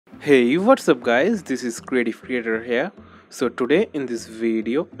Hey, what's up guys, this is Creative Creator here. So today in this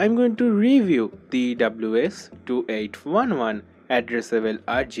video I'm going to review the WS2811 addressable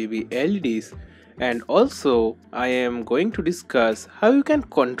RGB LEDs, and also I am going to discuss how you can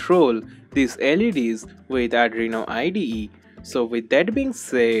control these LEDs with Arduino IDE. So with that being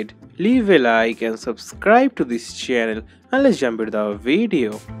said, leave a like and subscribe to this channel, and let's jump into the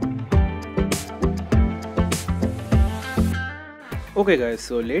video. Okay guys,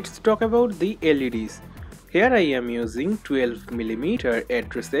 so let's talk about the LEDs. Here I am using 12mm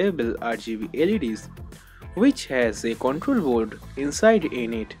addressable RGB LEDs, which has a control board inside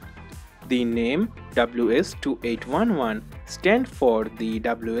in it. The name WS2811 stands for the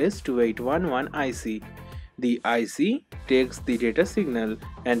WS2811 IC. The IC takes the data signal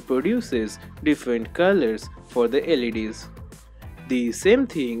and produces different colors for the LEDs. The same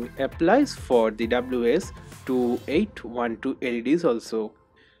thing applies for the WS2812 LEDs also.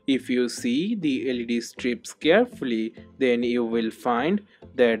 If you see the LED strips carefully, then you will find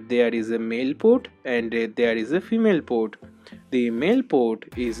that there is a male port and there is a female port. The male port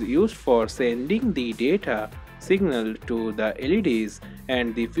is used for sending the data signal to the LEDs,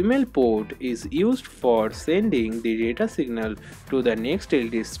 and the female port is used for sending the data signal to the next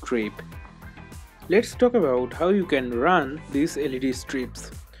LED strip. Let's talk about how you can run these LED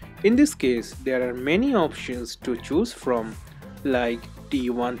strips. In this case, there are many options to choose from, like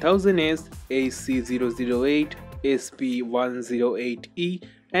T1000S, AC008, SP108E,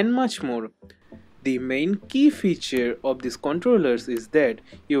 and much more. The main key feature of these controllers is that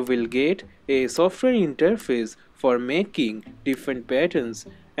you will get a software interface for making different patterns,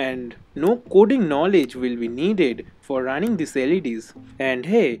 and no coding knowledge will be needed for running these LEDs. And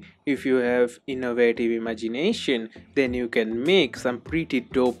hey, if you have innovative imagination, then you can make some pretty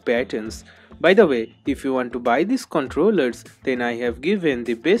dope patterns. By the way, if you want to buy these controllers, then I have given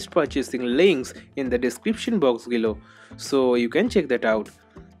the best purchasing links in the description box below, so you can check that out.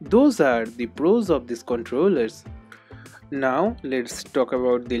 Those are the pros of these controllers. Now let's talk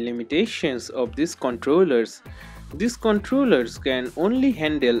about the limitations of these controllers. These controllers can only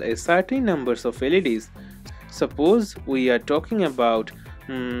handle a certain numbers of LEDs. Suppose we are talking about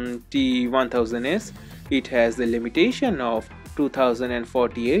T1000S, it has a limitation of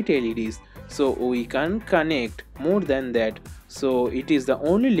 2048 LEDs, so we can't connect more than that. So it is the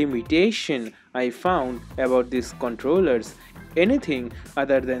only limitation I found about these controllers. Anything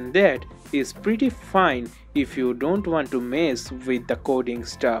other than that is pretty fine if you don't want to mess with the coding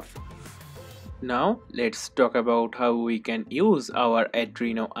stuff. Now let's talk about how we can use our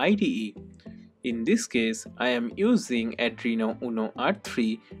Arduino IDE. In this case, I am using Arduino Uno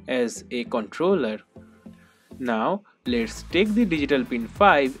R3 as a controller. Now let's take the digital pin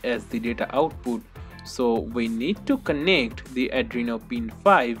 5 as the data output. So we need to connect the Arduino pin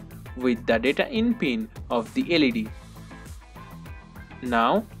 5 with the data in pin of the LED.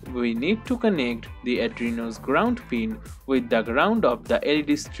 Now we need to connect the Arduino's ground pin with the ground of the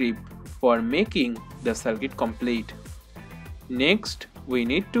LED strip for making the circuit complete. Next, we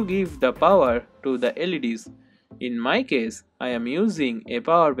need to give the power to the LEDs. In my case, I am using a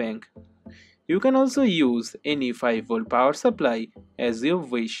power bank. You can also use any 5V power supply as you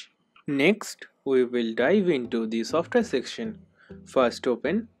wish. Next, we will dive into the software section. First,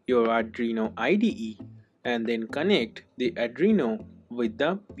 open your Arduino IDE and then connect the Arduino with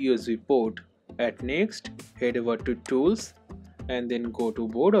the USB port. At next, head over to Tools and then go to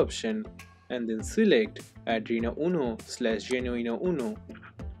Board option and then select Arduino Uno/Genuino Uno.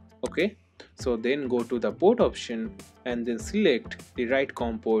 Okay, so then go to the port option and then select the right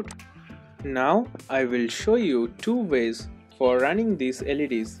COM port. Now I will show you two ways for running these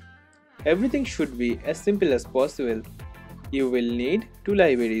LEDs. Everything should be as simple as possible. You will need two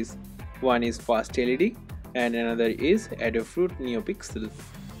libraries. One is Fast LED and another is Adafruit NeoPixel.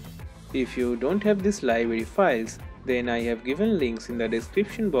 If you don't have these library files, then I have given links in the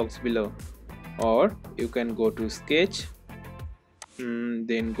description box below, or you can go to Sketch,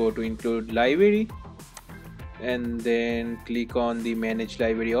 then go to Include Library, and then click on the Manage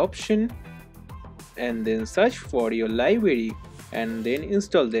Library option, and then search for your library and then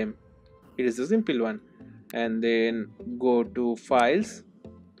install them. It is a simple one. And then go to Files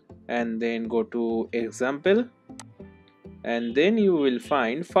and then go to Example, and then you will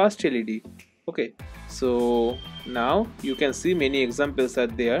find Fast LED. Okay, so now you can see many examples are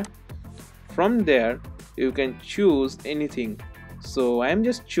there. From there you can choose anything, so I am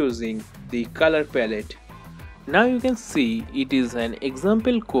just choosing the color palette. Now you can see it is an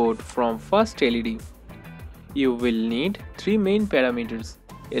example code from Fast LED. You will need three main parameters: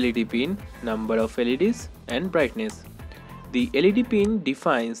 LED pin, number of LEDs, and brightness. The LED pin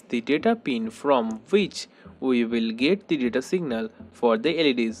defines the data pin from which we will get the data signal for the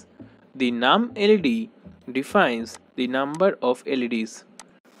LEDs. The num LED defines the number of LEDs.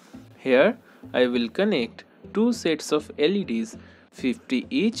 Here I will connect two sets of LEDs 50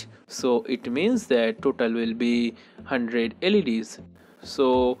 each, so it means that total will be 100 LEDs.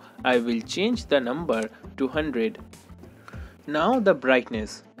 So I will change the number to 100. Now the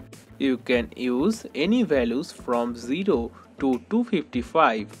brightness. You can use any values from 0 to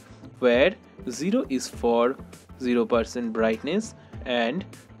 255, where 0 is for 0% brightness and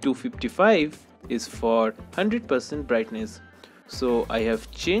 255 is for 100% brightness. So I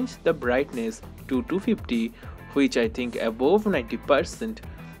have changed the brightness to 250, which I think above 90%.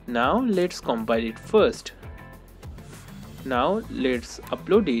 Now let's compile it first. Now let's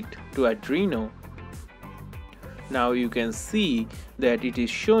upload it to Arduino. Now you can see that it is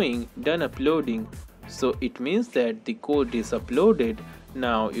showing done uploading, so it means that the code is uploaded.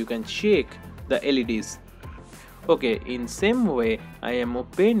 Now you can check the LEDs. Okay, in same way I am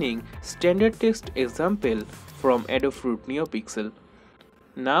opening standard text example from Adafruit NeoPixel.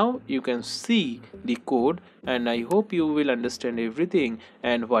 Now you can see the code, and I hope you will understand everything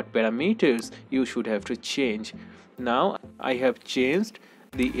and what parameters you should have to change. Now I have changed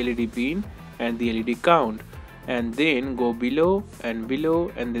the LED pin and the LED count, and then go below and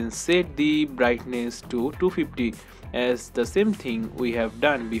then set the brightness to 250 as the same thing we have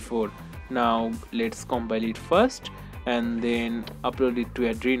done before. Now let's compile it first and then upload it to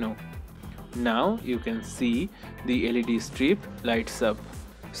Arduino. Now you can see the LED strip lights up.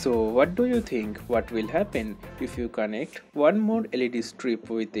 So what do you think what will happen if you connect one more LED strip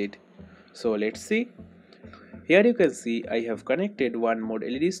with it? So let's see. Here you can see I have connected one more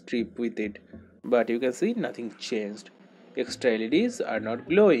LED strip with it, but you can see nothing changed. Extra LEDs are not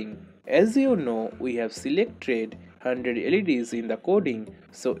glowing. As you know, we have selected 100 LEDs in the coding,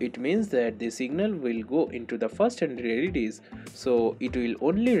 so it means that the signal will go into the first 100 LEDs, so it will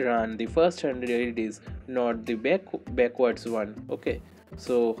only run the first 100 LEDs, not the backwards one. Okay,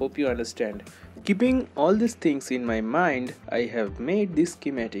 so hope you understand. Keeping all these things in my mind, I have made these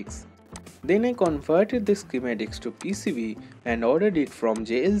schematics. Then I converted the schematics to PCB and ordered it from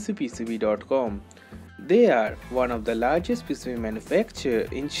jlcpcb.com. They are one of the largest PCB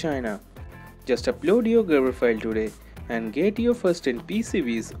manufacturers in China. Just upload your Gerber file today and get your first 10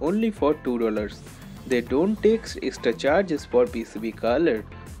 PCBs only for $2. They don't take extra charges for PCB color.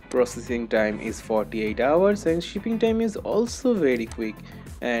 Processing time is 48 hours and shipping time is also very quick.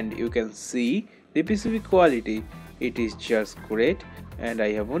 And you can see the PCB quality. It is just great, and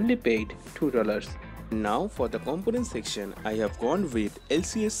I have only paid $2. Now for the component section, I have gone with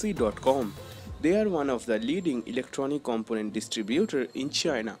lcsc.com. They are one of the leading electronic component distributor in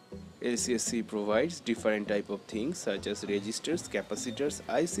China. LCSC provides different type of things such as resistors, capacitors,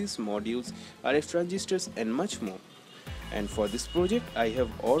 ICs, modules, RF transistors and much more. And for this project, I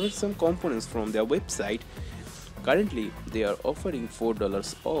have ordered some components from their website. Currently, they are offering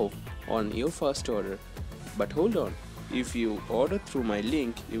 $4 off on your first order. But hold on, if you order through my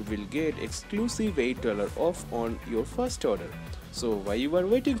link, you will get exclusive $8 off on your first order. So why you are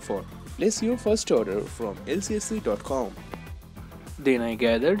waiting for? Place your first order from lcsc.com. Then I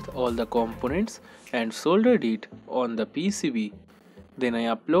gathered all the components and soldered it on the PCB. Then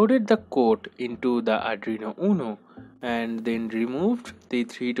I uploaded the code into the Arduino Uno and then removed the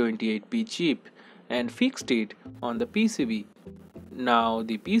 328p chip and fixed it on the PCB. Now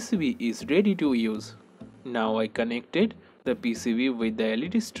the PCB is ready to use. Now I connected the PCB with the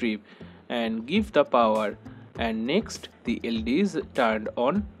LED strip and give the power, and next the LEDs turned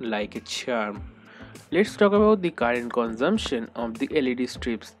on like a charm. Let's talk about the current consumption of the LED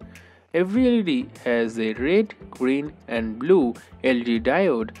strips. Every LED has a red, green and blue LED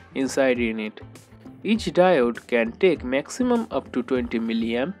diode inside in it. Each diode can take maximum up to 20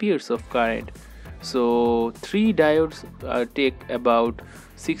 milliamperes of current. So 3 diodes take about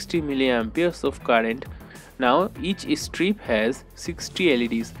 60 milliamperes of current. Now each strip has 60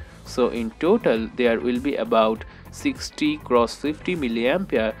 LEDs, so in total there will be about 60 cross 50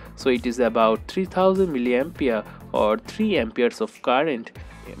 milliampere, so it is about 3000 milliampere or 3 amperes of current.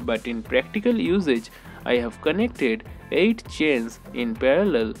 But in practical usage, I have connected 8 chains in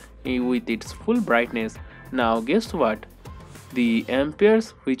parallel with its full brightness. Now guess what? The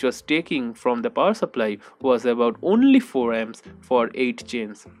amperes which was taking from the power supply was about only 4 amps for 8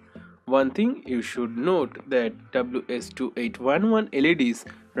 chains. One thing you should note that WS2811 LEDs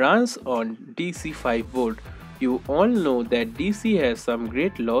runs on DC 5 volt, You all know that DC has some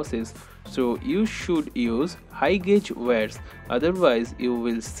great losses, so you should use high gauge wires, otherwise you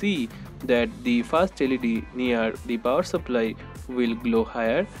will see that the first LED near the power supply will glow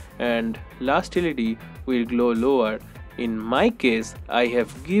higher and last LED will glow lower. In my case, I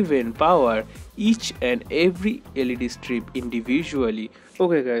have given power each and every LED strip individually.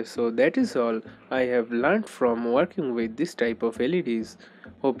 Okay guys, so that is all I have learned from working with this type of LEDs.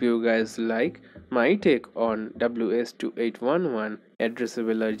 Hope you guys like my take on WS2811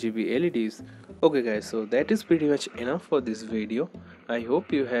 addressable RGB LEDs. Okay guys, so that is pretty much enough for this video. I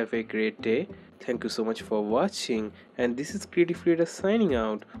hope you have a great day. Thank you so much for watching, and this is Creative Creator signing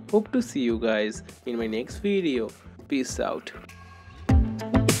out. Hope to see you guys in my next video. Peace out.